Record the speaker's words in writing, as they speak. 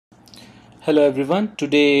Hello everyone,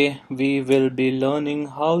 today we will be learning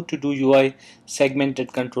how to do UI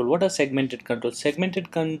segmented control. What are segmented controls? Segmented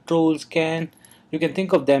controls you can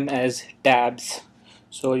think of them as tabs.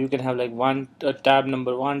 So you can have like tab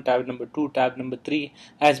number 1, tab number 2, tab number 3,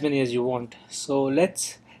 as many as you want. So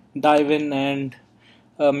let's dive in and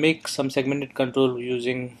make some segmented control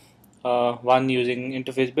using one using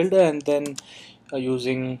interface builder and then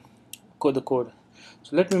using the code.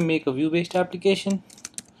 So let me make a view based application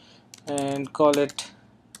and call it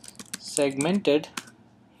segmented.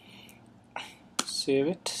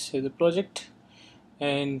 Save the project,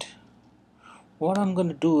 and what I'm going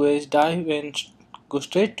to do is dive in, go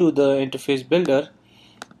straight to the interface builder,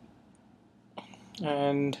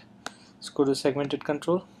 and let's go to segmented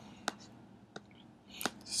control.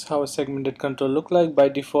 This is how a segmented control look like. By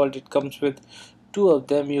default it comes with two of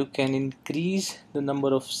them. You can increase the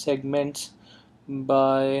number of segments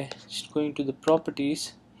by just going to the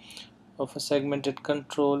properties of a segmented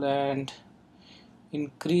control and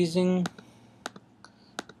increasing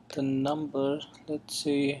the number. Let's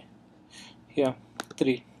say here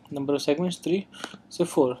 3, number of segments 3, so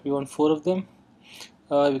 4. We want 4 of them.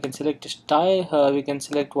 We can select a style. We can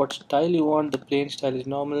select what style you want. The plain style is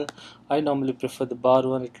normal. I normally prefer the bar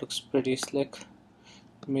one, it looks pretty slick.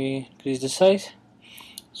 Let me increase the size,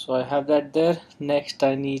 so I have that there. Next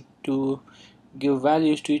I need to give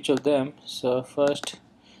values to each of them. So first,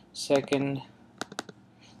 second,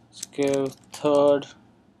 give third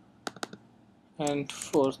and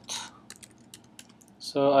fourth.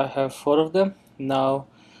 So I have 4 of them. Now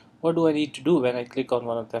what do I need to do when I click on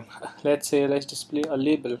one of them? Let's display a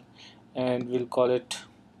label and we'll call it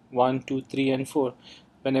 1, 2, 3 and 4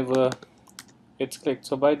 whenever it's clicked.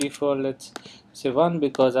 So by default let's say 1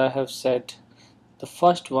 because I have set the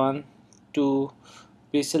first one to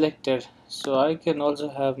be selected. So I can also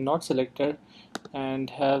have not selected and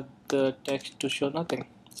have the text to show nothing.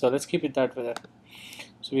 So let's keep it that way.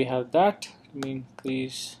 So we have that. Let me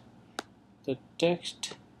increase the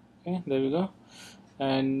text. Okay, there we go.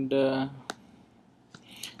 And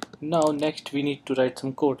now next we need to write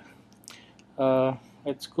some code.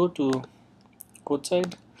 Let's go to code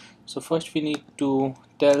side. So first we need to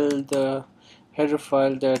tell the header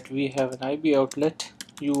file that we have an IB outlet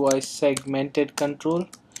UISegmentedControl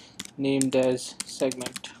named as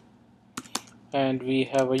segment, and we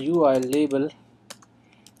have a UI label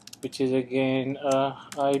which is again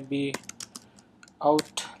IB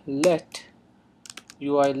outlet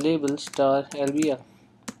UI label star LBL.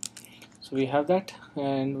 So we have that,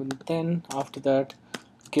 and then after that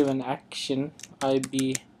give an action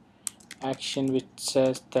IB action which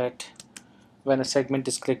says that when a segment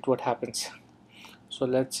is clicked what happens. So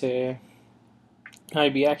let's say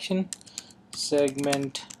IB action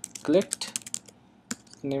segment clicked,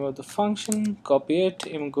 name of the function, copy it,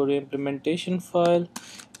 go to implementation file,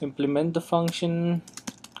 implement the function,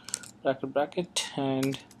 bracket,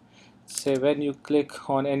 and say when you click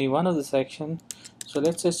on any one of the section. So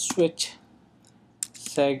let's say switch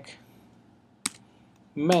segment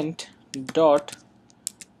dot,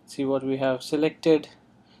 see what we have selected,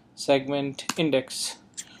 segment index.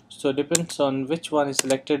 So depends on which one is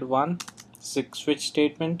selected. One switch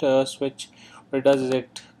statement, switch, what it does is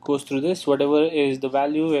it goes through this, whatever is the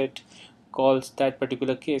value it calls that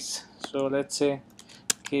particular case. So let's say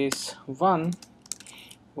case 1,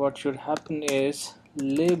 what should happen is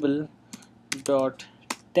label dot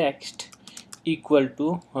text equal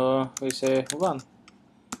to we say 1.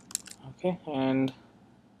 Okay, and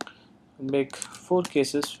make 4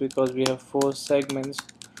 cases because we have 4 segments.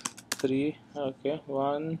 3, okay,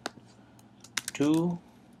 1, 2,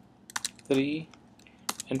 3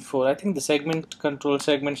 and 4. I think the segment control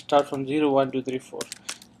segments start from 0, 1, 2, 3, 4.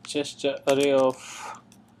 Just an array of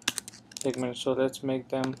segments. So let's make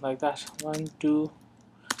them like that, 1, 2,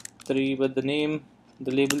 3, but the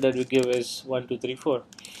label that we give is 1, 2, 3, 4.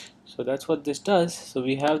 So that's what this does. So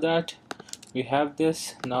we have that, we have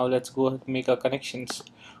this. Now let's go make our connections.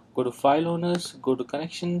 Go to file owners, go to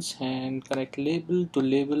connections, and connect label to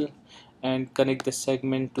label, and connect the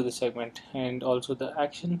segment to the segment, and also the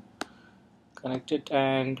action, connect it,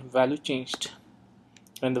 and value changed.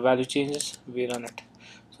 When the value changes we run it.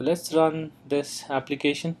 So let's run this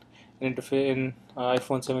application in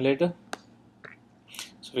iPhone simulator.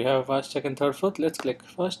 So we have first, second, third, fourth. Let's click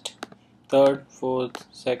first, third, fourth,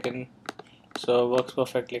 second. So it works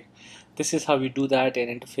perfectly. This is how we do that in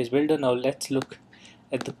interface builder. Now let's look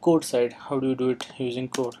at the code side. How do you do it using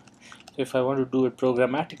code? So if I want to do it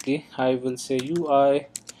programmatically, I will say UI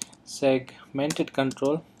segmented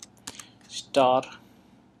control star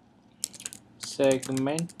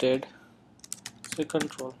segmented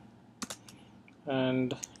control.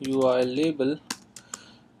 and UI label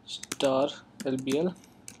star LBL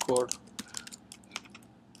code.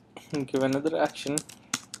 Give another action.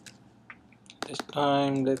 This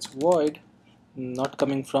time let's void, not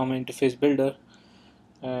coming from interface builder,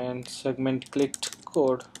 and segment clicked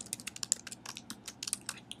code.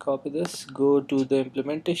 Copy this, go to the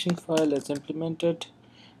implementation file, let's implement it,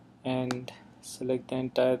 and select the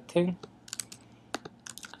entire thing.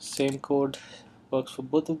 Same code works for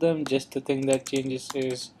both of them, just the thing that changes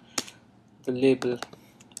is the label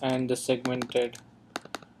and the segmented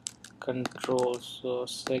control. So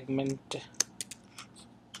segment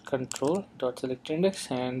control dot select index,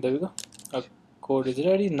 and there we go, our code is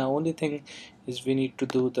ready. Now only thing is we need to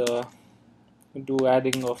do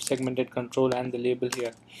adding of segmented control and the label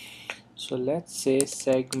here. So let's say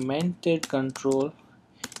segmented control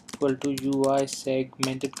equal to UI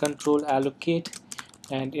segmented control allocate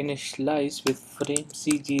and initialize with frame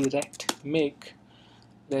CG rect make.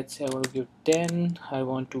 Let's say I want to give 10, I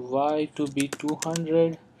want to Y to be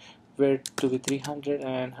 200, width to be 300,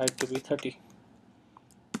 and height to be 30.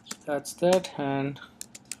 So that's that. And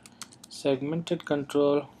segmented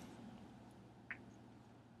control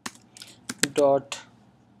dot,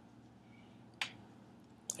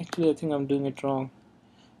 actually I think I'm doing it wrong.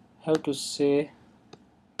 How to say,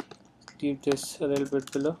 leave this a little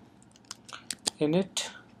bit below, init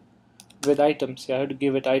with items. Yeah, I have to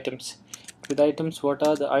give it items. With items, what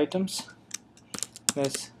are the items?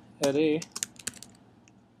 Yes, array.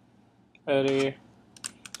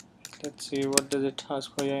 Let's see, what does it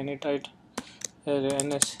ask for? Yeah, init item array,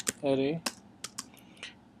 ns array,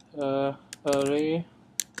 array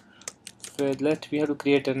with we have to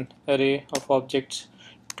create an array of objects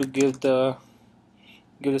to give the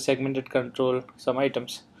segmented control some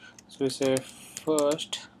items. So we say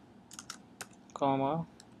first comma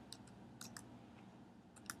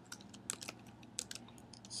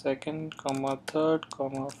second comma third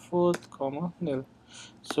comma fourth comma nil.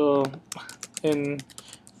 So in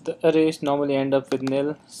the arrays normally end up with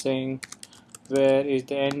nil, saying where is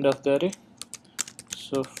the end of the array.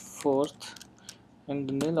 So fourth and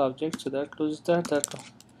the nil object, so that closes that. I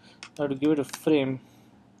have to give it a frame.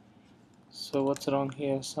 So what's wrong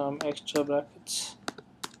here? Some extra brackets.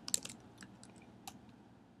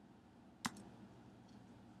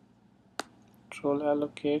 Control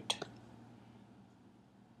allocate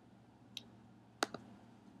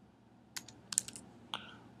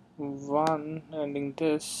one ending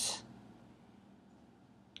this.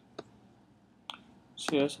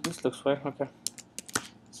 So yeah, so this looks fine. Okay.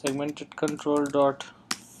 Segmented control dot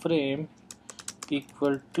frame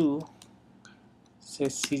equal to, say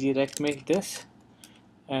CG rect make this,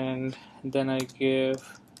 and then I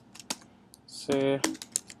give, say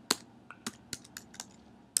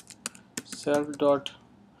self dot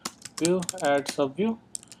view add subview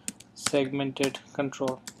segmented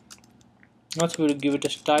control. Also we will give it a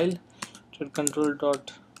style. So control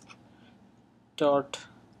dot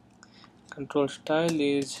control style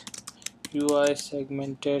is UI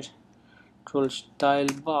segmented control style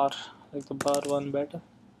bar, like the bar one better.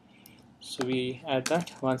 So we add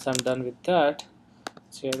that. Once I'm done with that,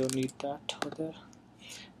 see, I don't need that over there.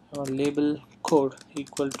 Our label code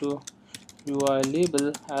equal to UI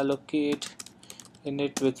label allocate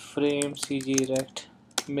init with frame CG rect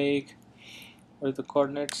make, with the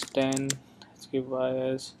coordinates 10, let's give Y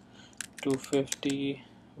as 250,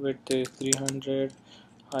 width is 300,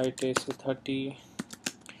 height is 30.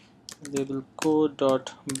 Label code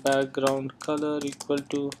dot background color equal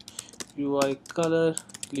to UI color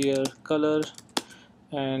clear color,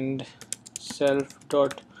 and self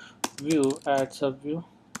dot view add subview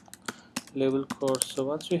label code. So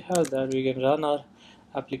once we have that, we can run our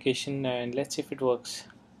application and let's see if it works.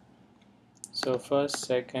 So first,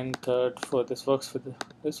 second, third, fourth, this works for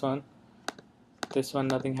this one. This one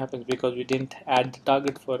nothing happens because we didn't add the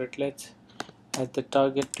target for it. Let's add the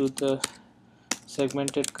target to the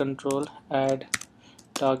segmented control, add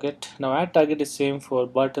target. Now add target is same for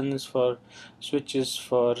buttons, for switches,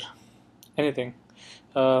 for anything,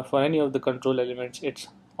 for any of the control elements, it's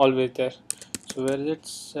always there. So where is it?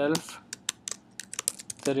 Self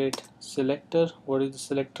the rate selector. What is the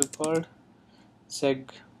selector called?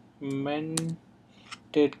 Segmented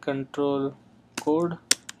control code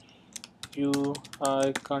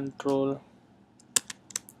UI control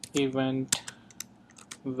event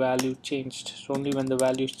value changed. So only when the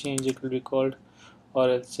values change it will be called, or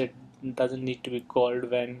else it doesn't need to be called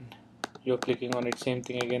when you're clicking on it, same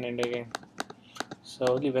thing again and again. So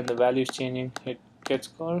only when the value is changing it gets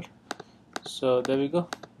called. So there we go.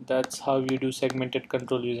 That's how you do segmented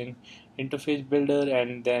control using interface builder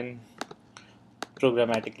and then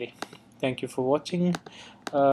programmatically. Thank you for watching.